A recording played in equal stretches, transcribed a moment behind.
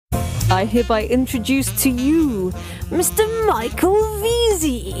I hereby introduce to you Mr. Michael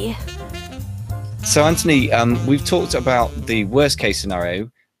Veazey. So, Anthony, we've talked about the worst case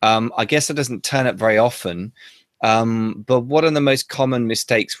scenario. I guess it doesn't turn up very often. But what are the most common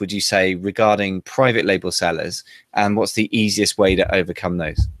mistakes, would you say, regarding private label sellers? And what's the easiest way to overcome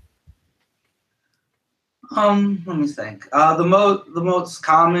those? Let me think. The most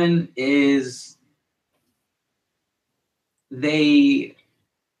common is they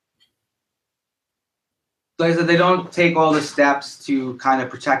don't take all the steps to kind of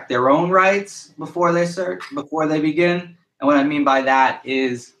protect their own rights before they begin. And what I mean by that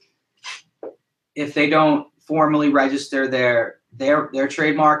is if they don't formally register their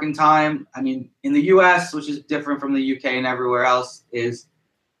trademark in time. I mean, in the US, which is different from the UK and everywhere else, is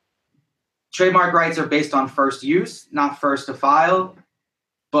trademark rights are based on first use, not first to file.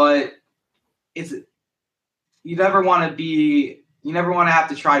 But you never want to have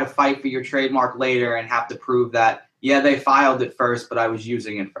to try to fight for your trademark later and have to prove that, yeah, they filed it first, but I was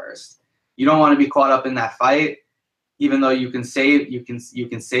using it first. You don't want to be caught up in that fight, even though you can save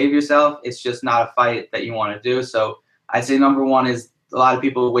yourself. It's just not a fight that you want to do. So I'd say number one is a lot of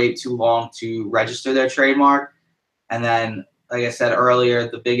people wait too long to register their trademark. And then, like I said earlier,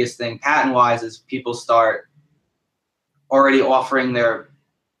 the biggest thing patent-wise is people start already offering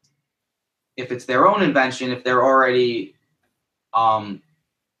if it's their own invention, if they're already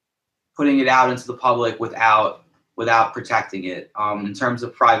putting it out into the public without protecting it. In terms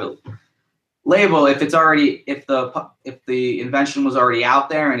of private label, if the invention was already out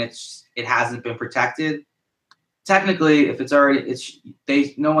there and it hasn't been protected, technically, if it's already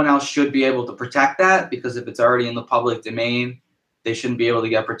no one else should be able to protect that, because if it's already in the public domain, they shouldn't be able to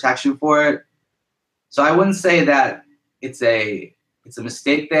get protection for it. So I wouldn't say that it's a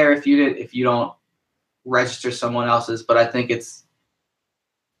mistake there if you don't register someone else's, but I think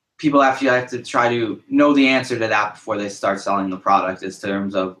people have to try to know the answer to that before they start selling the product, in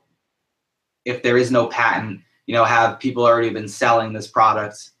terms of if there is no patent, have people already been selling this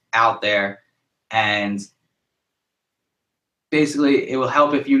product out there. And basically it will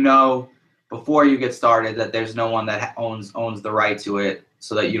help if you know before you get started that there's no one that owns the right to it,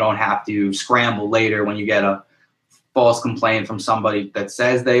 so that you don't have to scramble later when you get a false complaint from somebody that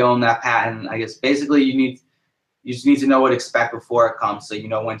says they own that patent. I guess basically you just need to know what to expect before it comes, so you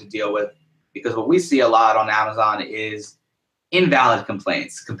know when to deal with. Because what we see a lot on Amazon is invalid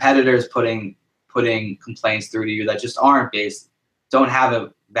complaints, competitors putting complaints through to you that just don't have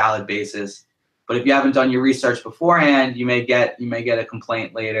a valid basis. But if you haven't done your research beforehand, you may get a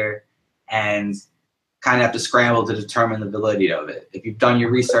complaint later and kind of have to scramble to determine the validity of it. If you've done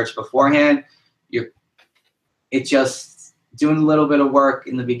your research beforehand, it just doing a little bit of work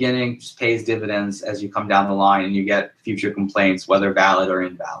in the beginning just pays dividends as you come down the line and you get future complaints, whether valid or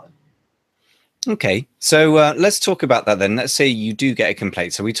invalid. Okay, so let's talk about that then. Let's say you do get a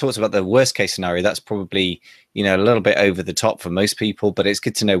complaint. So we talked about the worst case scenario. That's probably, a little bit over the top for most people, but it's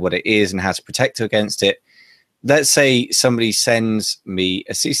good to know what it is and how to protect against it. Let's say somebody sends me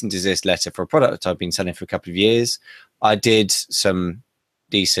a cease and desist letter for a product I've been selling for a couple of years. I did some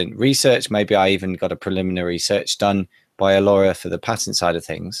decent research. Maybe I even got a preliminary search done by a lawyer for the patent side of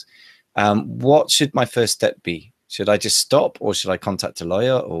things. What should my first step be? Should I just stop, or should I contact a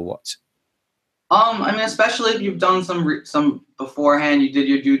lawyer, or what? I mean, especially if you've done some beforehand, you did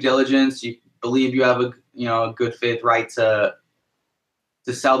your due diligence, you believe you have a good faith right to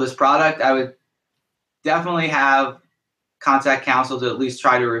sell this product, I would definitely have contact counsel to at least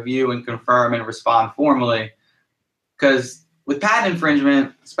try to review and confirm and respond formally. Because with patent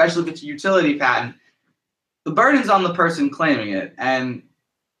infringement, especially if it's a utility patent, the burden's on the person claiming it. And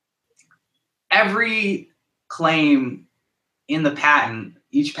every claim in the patent,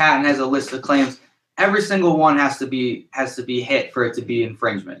 each patent has a list of claims. Every single one has to be hit for it to be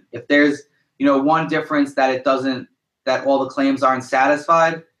infringement. If there's one difference that all the claims aren't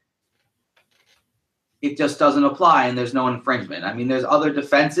satisfied, it just doesn't apply and there's no infringement. I mean, there's other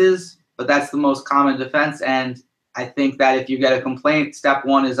defenses, but that's the most common defense. And I think that if you get a complaint, step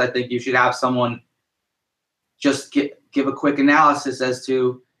one is I think you should have someone just give a quick analysis as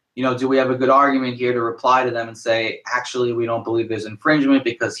to, do we have a good argument here to reply to them and say, actually, we don't believe there's infringement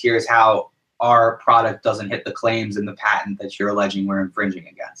because here's how our product doesn't hit the claims in the patent that you're alleging we're infringing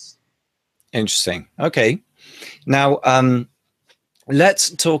against. Interesting. Okay. Now, let's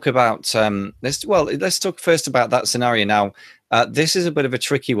talk about let's talk first about that scenario. Now, this is a bit of a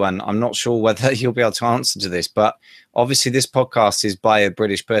tricky one. I'm not sure whether you'll be able to answer to this, but obviously this podcast is by a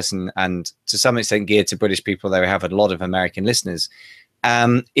British person and to some extent geared to British people. They have a lot of American listeners.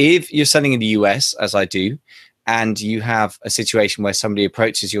 If you're selling in the US, as I do, and you have a situation where somebody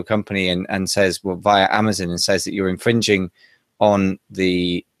approaches your company and says, well, via Amazon, and says that you're infringing on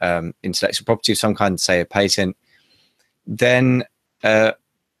the intellectual property of some kind, say a patent, then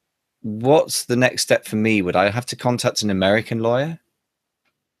what's the next step for me? Would I have to contact an American lawyer?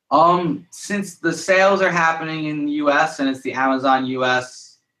 Since the sales are happening in the US and it's the Amazon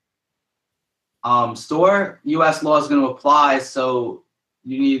US store, US law is going to apply. So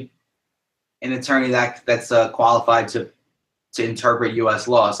you need an attorney that's qualified to interpret US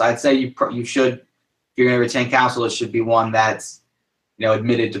law. So I'd say you should, if you're going to retain counsel, it should be one that's, you know,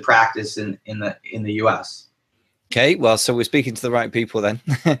 admitted to practice in the US. Okay, well, so we're speaking to the right people then.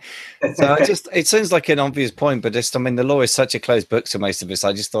 So it sounds like an obvious point, but just, I mean, the law is such a closed book to most of us.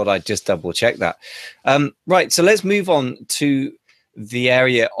 I just thought I'd just double check that. Right, so let's move on to the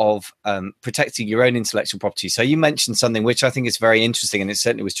area of protecting your own intellectual property. So you mentioned something which I think is very interesting, and it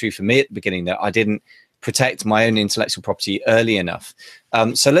certainly was true for me at the beginning, that I didn't protect my own intellectual property early enough.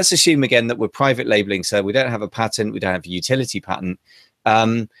 So let's assume again that we're private labeling, so we don't have a patent, we don't have a utility patent.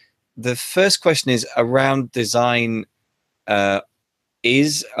 The first question is around design.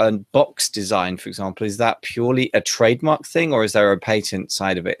 Is a box design, for example, is that purely a trademark thing, or is there a patent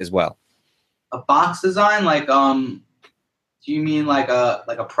side of it as well? A box design, like do you mean like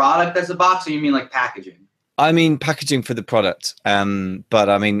a product that's a box, or you mean like packaging? I mean packaging for the product, but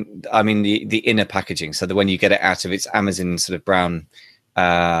I mean the inner packaging, so that when you get it out of its Amazon sort of brown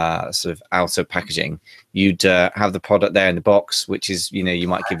sort of outer packaging, you'd have the product there in the box, which is, you know, you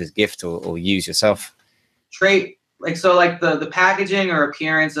might give as a gift or use yourself. The packaging or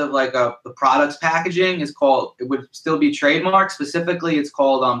appearance of like the product's packaging is called, it would still be trademark. Specifically, it's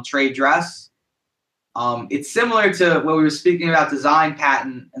called trade dress. It's similar to what we were speaking about design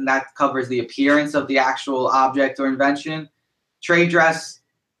patent, and that covers the appearance of the actual object or invention. Trade dress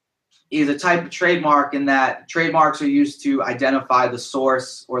is a type of trademark in that trademarks are used to identify the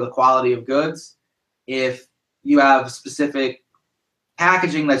source or the quality of goods. If you have specific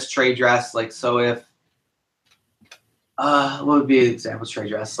packaging that's trade dress, like, so if what would be an example of trade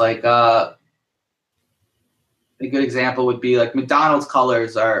dress? Like a good example would be like McDonald's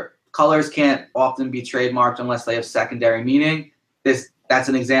colors can't often be trademarked unless they have secondary meaning. That's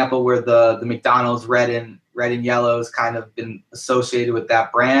an example where the McDonald's red and yellow has kind of been associated with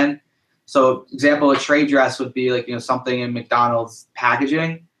that brand. So example of trade dress would be like, you know, something in McDonald's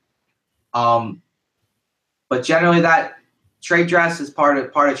packaging. But generally that trade dress is part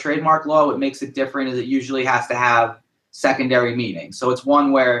of trademark law. What makes it different is it usually has to have secondary meaning. So it's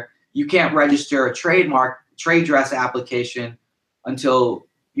one where you can't register a trade dress application until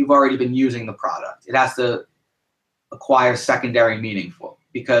you've already been using the product. It has to acquire secondary meaning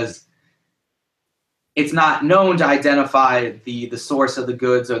because it's not known to identify the source of the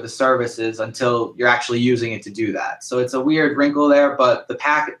goods or the services until you're actually using it to do that. So it's a weird wrinkle there, but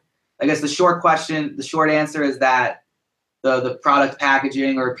I guess the short answer is that the product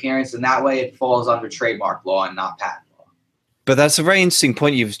packaging or appearance, in that way it falls under trademark law and not patent law. But that's a very interesting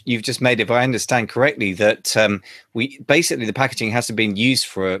point you've just made, if I understand correctly, that basically the packaging has to be used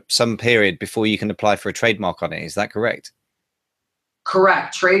for some period before you can apply for a trademark on it. Is that correct?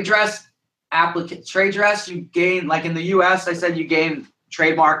 Correct. Trade dress, you gain, like in the US, I said you gain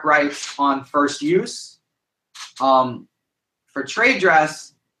trademark rights on first use. For trade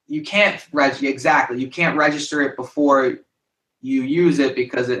dress, you can't register it before you use it,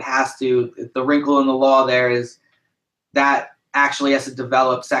 because it has to, the wrinkle in the law there is that actually has to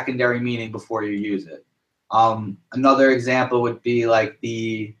develop secondary meaning before you use it. Another example would be like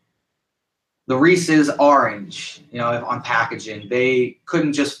the Reese's orange, you know, on packaging. They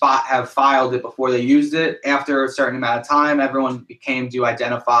couldn't just have filed it before they used it. After a certain amount of time, everyone came to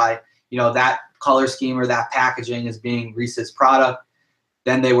identify, you know, that color scheme or that packaging as being Reese's product.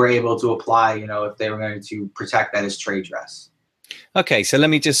 Then they were able to apply, you know, if they were going to protect that as trade dress. Okay, so let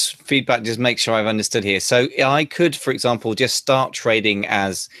me just just make sure I've understood here. So I could, for example, just start trading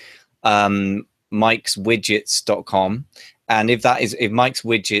as mikeswidgets.com. And if Mike's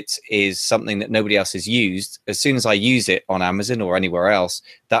Widgets is something that nobody else has used, as soon as I use it on Amazon or anywhere else,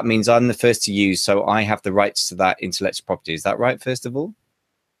 that means I'm the first to use. So I have the rights to that intellectual property. Is that right, first of all?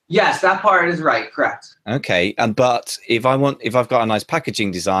 Yes, that part is right. Correct. Okay. But if I've got a nice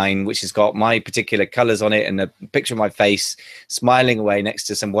packaging design, which has got my particular colors on it and a picture of my face smiling away next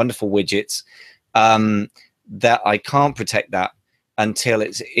to some wonderful widgets, that I can't protect that until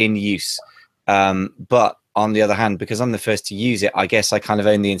it's in use. But on the other hand, because I'm the first to use it, I guess I kind of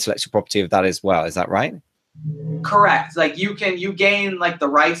own the intellectual property of that as well. Is that right? Correct. Like you gain like the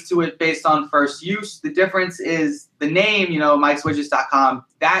rights to it based on first use. The difference is the name, you know, mikeswidgets.com,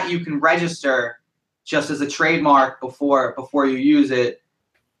 that you can register just as a trademark before you use it,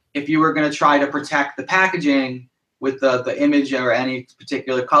 if you were going to try to protect the packaging with the image or any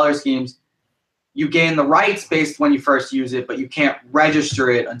particular color schemes, you gain the rights based when you first use it, but you can't register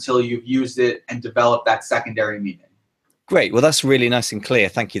it until you've used it and developed that secondary meaning. Great. Well, that's really nice and clear.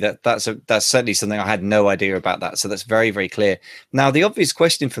 Thank you. That's certainly something I had no idea about that. So that's very, very clear. Now, the obvious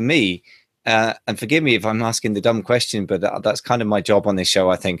question for me, and forgive me if I'm asking the dumb question, but that's kind of my job on this show,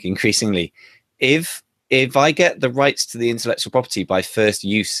 I think, increasingly. If I get the rights to the intellectual property by first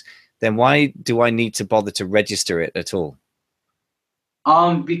use, then why do I need to bother to register it at all?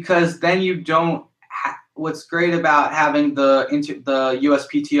 Because then you don't. What's great about having the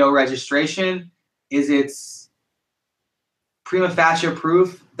USPTO registration is it's prima facie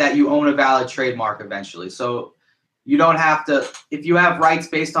proof that you own a valid trademark eventually. So you don't have to, if you have rights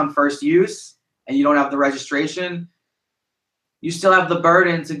based on first use and you don't have the registration, you still have the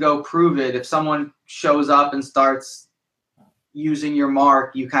burden to go prove it. If someone shows up and starts using your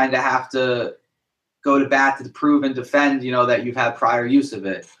mark, you kind of have to go to bat to prove and defend, that you've had prior use of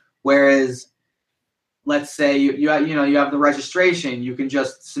it. Whereas, let's say you have the registration, you can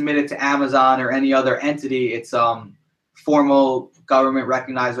just submit it to Amazon or any other entity. It's formal government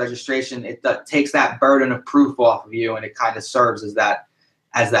recognized registration. It takes that burden of proof off of you, and it kind of serves as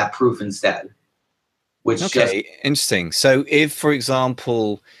that proof instead. Interesting. So if, for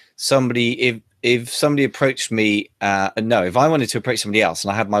example, if somebody approached me, if I wanted to approach somebody else,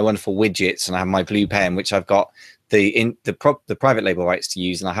 and I have my wonderful widgets and I have my blue pen, which I've got the private label rights to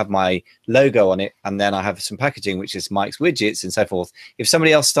use, and I have my logo on it, and then I have some packaging which is Mike's Widgets and so forth. If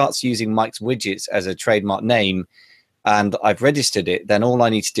somebody else starts using Mike's Widgets as a trademark name and I've registered it, then all I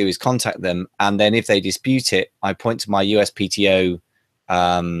need to do is contact them, and then if they dispute it, I point to my USPTO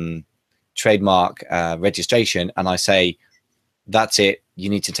trademark registration, and I say, that's it, you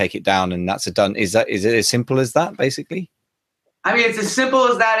need to take it down, and that's a done. Is it as simple as that, basically? I mean, it's as simple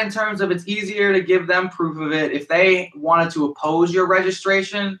as that in terms of it's easier to give them proof of it. If they wanted to oppose your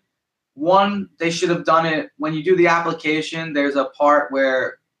registration, one, they should have done it when you do the application. There's a part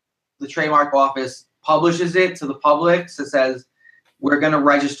where the trademark office publishes it to the public. So it says, we're going to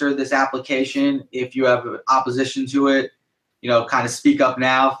register this application. If you have opposition to it, kind of speak up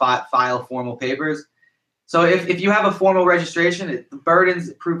now, file formal papers. So if you have a formal registration, the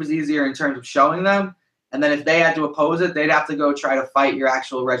burden's proof is easier in terms of showing them. And then if they had to oppose it, they'd have to go try to fight your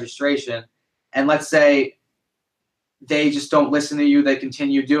actual registration. And let's say they just don't listen to you, they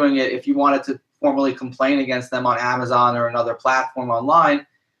continue doing it. If you wanted to formally complain against them on Amazon or another platform online,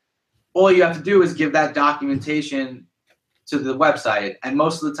 all you have to do is give that documentation to the website. And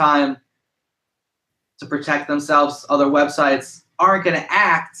most of the time, to protect themselves, other websites aren't going to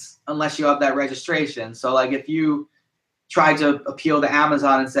act unless you have that registration. So like if you tried to appeal to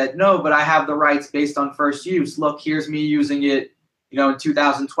Amazon and said, no, but I have the rights based on first use. Look, here's me using it, in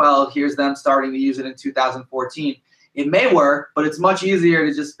 2012. Here's them starting to use it in 2014. It may work, but it's much easier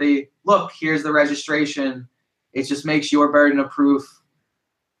to just be, look, here's the registration. It just makes your burden of proof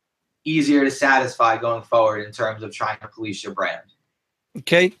easier to satisfy going forward in terms of trying to police your brand.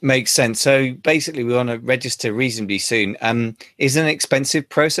 Okay, makes sense. So basically, we want to register reasonably soon. Is it an expensive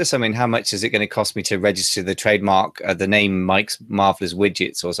process? I mean, how much is it going to cost me to register the trademark, the name Mike's Marvelous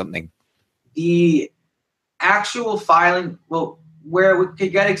Widgets or something? The actual filing, well, where it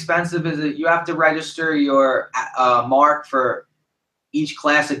could get expensive is that you have to register your mark for each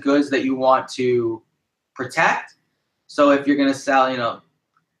class of goods that you want to protect. So if you're going to sell,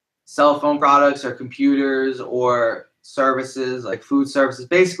 cell phone products or computers or services like food services,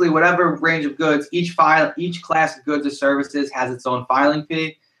 basically whatever range of goods, each class of goods or services has its own filing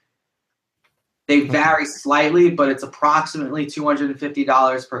fee. They vary slightly, but it's approximately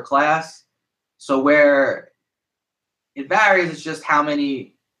 $250 per class. So where it varies is just how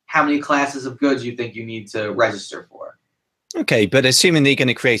many classes of goods you think you need to register for. Okay, but assuming that you're going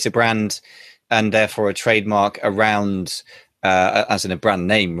to create a brand and therefore a trademark around as in a brand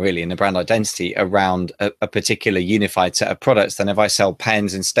name, really, and a brand identity around a particular unified set of products, then if I sell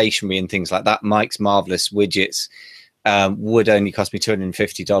pens and stationery and things like that, Mike's Marvelous Widgets would only cost me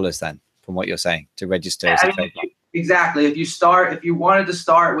 $250 then, from what you're saying, to register as a trademark. Exactly. If you wanted to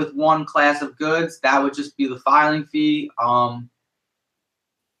start with one class of goods, that would just be the filing fee.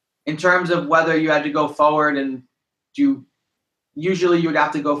 In terms of whether you had to go forward and usually you would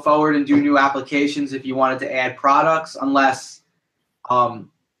have to go forward and do new applications if you wanted to add products, unless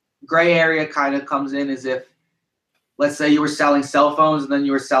gray area kind of comes in as if, let's say you were selling cell phones and then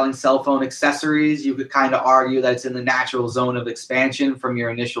you were selling cell phone accessories. You could kind of argue that it's in the natural zone of expansion from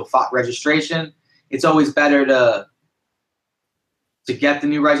your initial registration. It's always better to to get the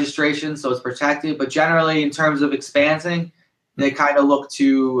new registration, so it's protected. But generally, in terms of expanding, they kind of look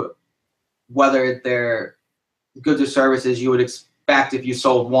to whether they're goods or services you would expect if you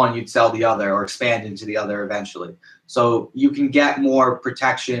sold one, you'd sell the other or expand into the other eventually. So you can get more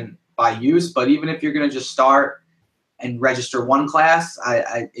protection by use, but even if you're going to just start and register one class,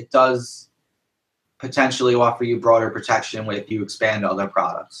 it does potentially offer you broader protection if you expand to other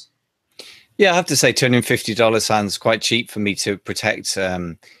products. Yeah, I have to say $250 sounds quite cheap for me to protect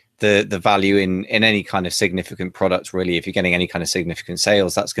the value in any kind of significant product. Really, if you're getting any kind of significant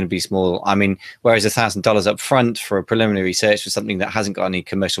sales, that's going to be small. I mean, whereas $1,000 up front for a preliminary search for something that hasn't got any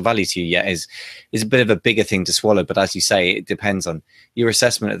commercial value to you yet is a bit of a bigger thing to swallow. But as you say, it depends on your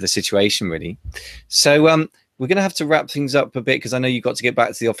assessment of the situation, really. So we're going to have to wrap things up a bit because I know you've got to get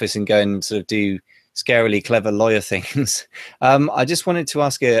back to the office and go and sort of do scarily clever lawyer things. I just wanted to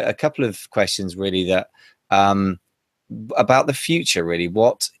ask a couple of questions, really, that about the future, really.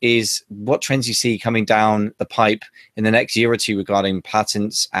 What trends you see coming down the pipe in the next year or two regarding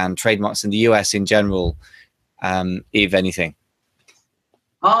patents and trademarks in the US in general, if anything?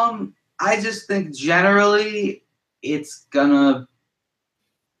 I just think generally it's gonna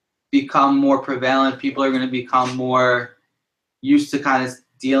become more prevalent. People are gonna become more used to kind of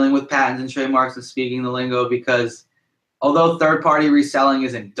dealing with patents and trademarks and speaking the lingo, because although third-party reselling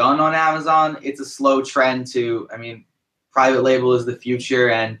isn't done on Amazon, it's a slow trend to, I mean, private label is the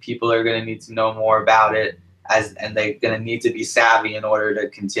future and people are going to need to know more about it and they're going to need to be savvy in order to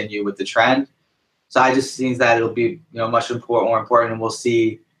continue with the trend. So I just think that it'll be, much more important, and we'll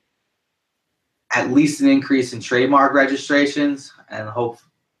see at least an increase in trademark registrations, and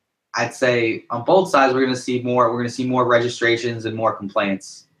I'd say on both sides we're going to see more registrations and more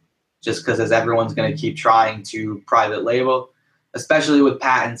complaints, just because as everyone's going to keep trying to private label, especially with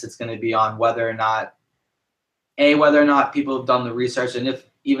patents, it's going to be on whether or not people have done the research, and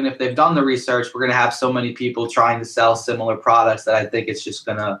even if they've done the research, we're going to have so many people trying to sell similar products that I think it's just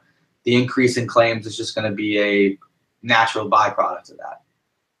the increase in claims is just going to be a natural byproduct of that.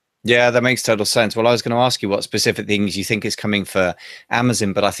 Yeah, that makes total sense. Well, I was going to ask you what specific things you think is coming for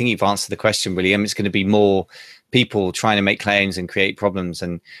Amazon, but I think you've answered the question, really. It's going to be more people trying to make claims and create problems.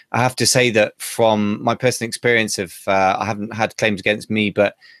 And I have to say that from my personal experience of, I haven't had claims against me,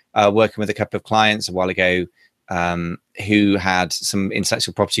 but working with a couple of clients a while ago who had some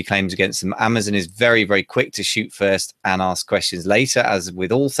intellectual property claims against them, Amazon is very, very quick to shoot first and ask questions later, as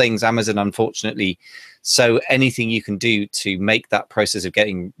with all things Amazon, unfortunately. So anything you can do to make that process of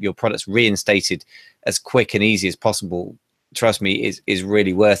getting your products reinstated as quick and easy as possible, trust me, is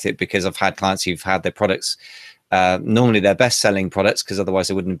really worth it, because I've had clients who've had their products, normally their best-selling products, because otherwise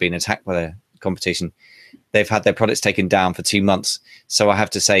they wouldn't have been attacked by the competition. They've had their products taken down for 2 months. So I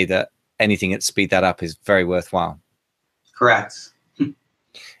have to say that anything that speed that up is very worthwhile. Correct.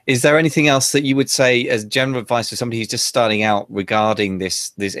 Is there anything else that you would say as general advice for somebody who's just starting out regarding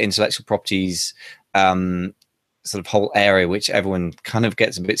this intellectual properties sort of whole area, which everyone kind of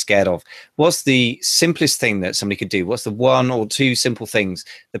gets a bit scared of? What's the simplest thing that somebody could do? What's the 1 or 2 simple things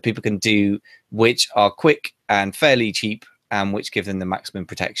that people can do which are quick and fairly cheap and which give them the maximum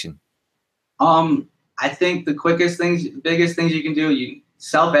protection? I think the biggest things you can do, you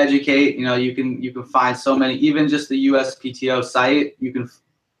self-educate. You can find so many, even just the USPTO site, you can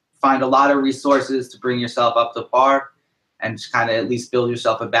find a lot of resources to bring yourself up to par and just kind of at least build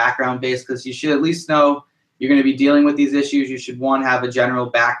yourself a background base, because you should at least know you're going to be dealing with these issues. You should, one, have a general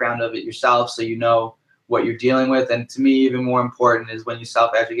background of it yourself so you know what you're dealing with. And to me, even more important is when you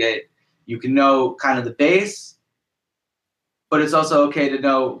self-educate, you can know kind of the base, but it's also okay to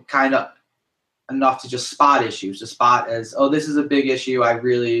know kind of enough to just spot issues, to spot as, oh, this is a big issue.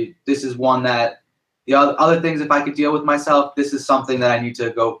 This is one that the other things, if I could deal with myself, this is something that I need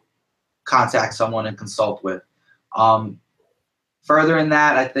to go contact someone and consult with. Further in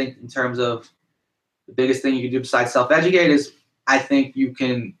that, I think in terms of the biggest thing you can do besides self-educate is, I think you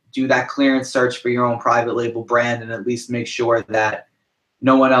can do that clearance search for your own private label brand and at least make sure that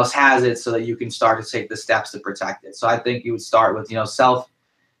no one else has it, so that you can start to take the steps to protect it. So I think you would start with,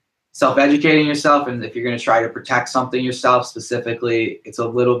 self-educating yourself, and if you're going to try to protect something yourself specifically, it's a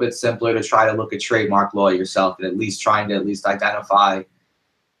little bit simpler to try to look at trademark law yourself and at least identify,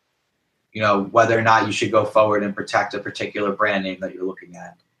 whether or not you should go forward and protect a particular brand name that you're looking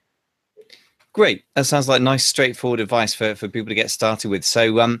at. Great. That sounds like nice, straightforward advice for people to get started with.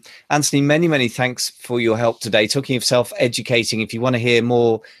 So, Anthony, many, many thanks for your help today. Talking of self-educating, if you want to hear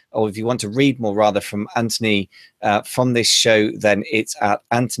more, or if you want to read more, rather, from Anthony from this show, then it's at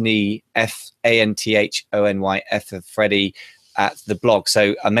Anthony, F-A-N-T-H-O-N-Y, F of Freddie, at the blog.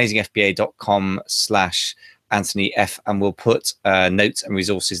 So amazingfba.com/ Anthony F, and we'll put notes and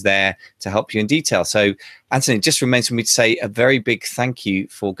resources there to help you in detail. So, Anthony, it just remains for me to say a very big thank you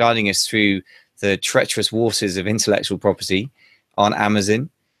for guiding us through the treacherous waters of intellectual property on Amazon.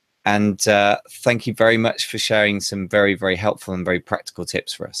 And thank you very much for sharing some very, very helpful and very practical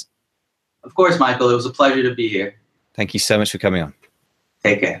tips for us. Of course, Michael. It was a pleasure to be here. Thank you so much for coming on.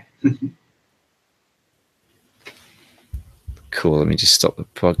 Take care. Cool. Let me just stop the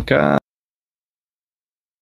podcast.